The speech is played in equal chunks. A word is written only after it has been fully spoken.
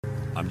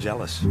I'm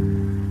jealous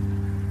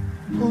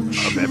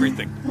of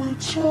everything.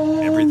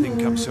 Everything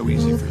comes so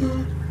easy for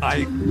you.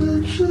 I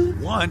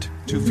want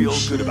to feel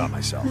good about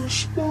myself,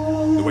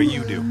 the way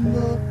you do.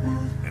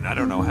 And I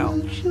don't know how.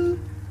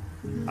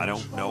 I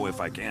don't know if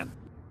I can.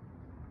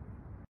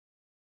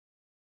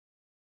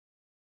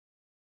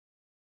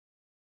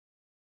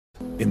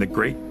 In the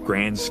great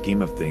grand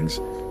scheme of things,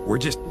 we're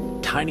just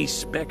tiny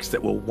specks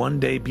that will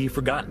one day be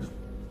forgotten.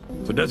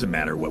 So it doesn't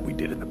matter what we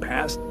did in the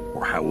past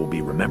or how we'll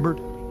be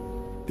remembered.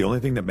 The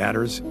only thing that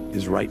matters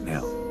is right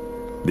now.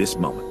 This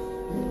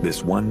moment.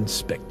 This one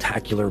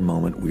spectacular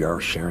moment we are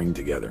sharing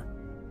together.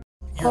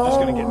 You're just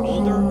going to get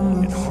older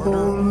and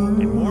harder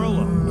and more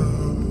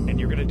alone. And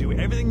you're going to do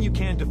everything you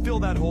can to fill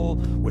that hole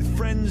with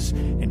friends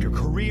and your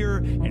career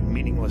and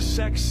meaningless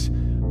sex.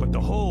 But the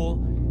hole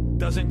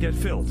doesn't get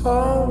filled.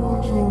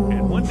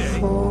 And one day,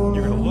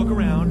 you're going to look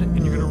around and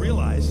you're going to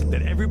realize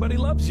that everybody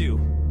loves you,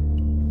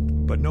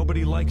 but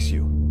nobody likes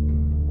you.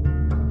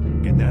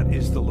 And that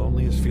is the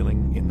loneliest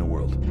feeling in the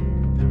world.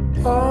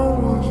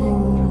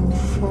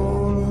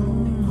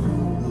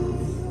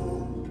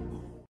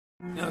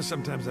 You know,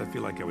 sometimes I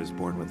feel like I was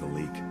born with a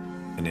leak,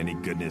 and any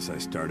goodness I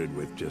started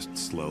with just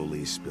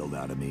slowly spilled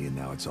out of me, and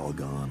now it's all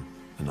gone,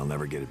 and I'll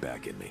never get it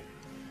back in me.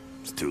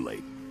 It's too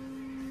late.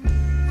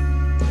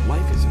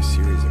 Life is a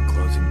series of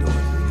closing doors,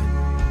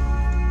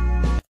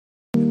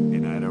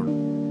 and I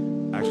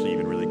don't actually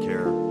even really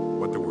care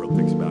what the world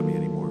thinks about me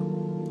anymore.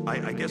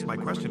 I guess my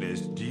question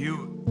is, do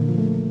you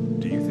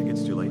think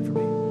it's too late for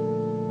me?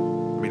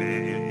 I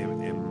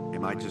mean,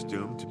 am I just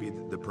doomed to be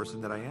the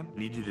person that I am? I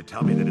need you to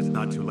tell me that it's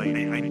not too late.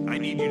 I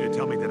need you to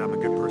tell me that I'm a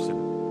good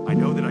person. I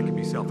know that I can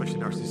be selfish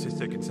and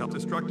narcissistic and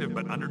self-destructive,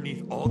 but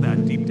underneath all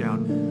that, deep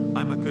down,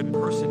 I'm a good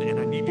person, and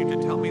I need you to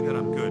tell me that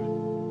I'm good.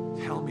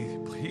 Tell me,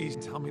 please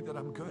tell me that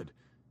I'm good.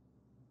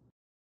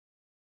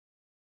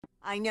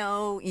 I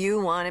know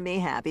you want to be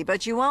happy,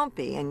 but you won't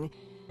be, and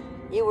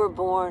you were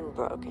born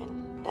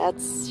broken.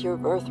 That's your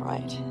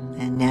birthright.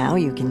 And now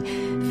you can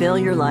fill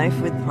your life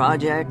with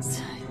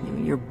projects,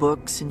 your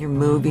books and your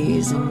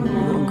movies and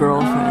your little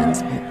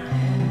girlfriends, but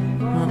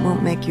it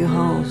won't make you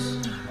whole.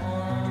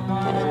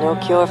 There's no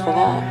cure for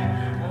that.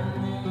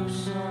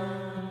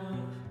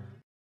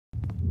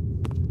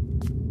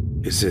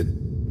 Is it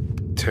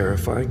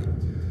terrifying?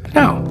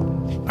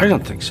 No, I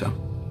don't think so.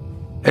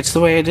 It's the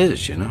way it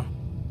is, you know.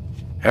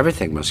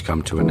 Everything must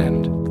come to an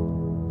end.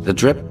 The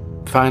drip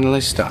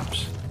finally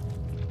stops.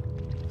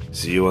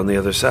 See you on the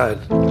other side.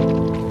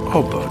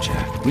 Oh,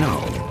 Bojack, no.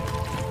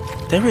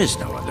 There is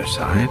no other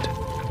side.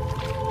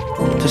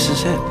 This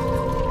is it.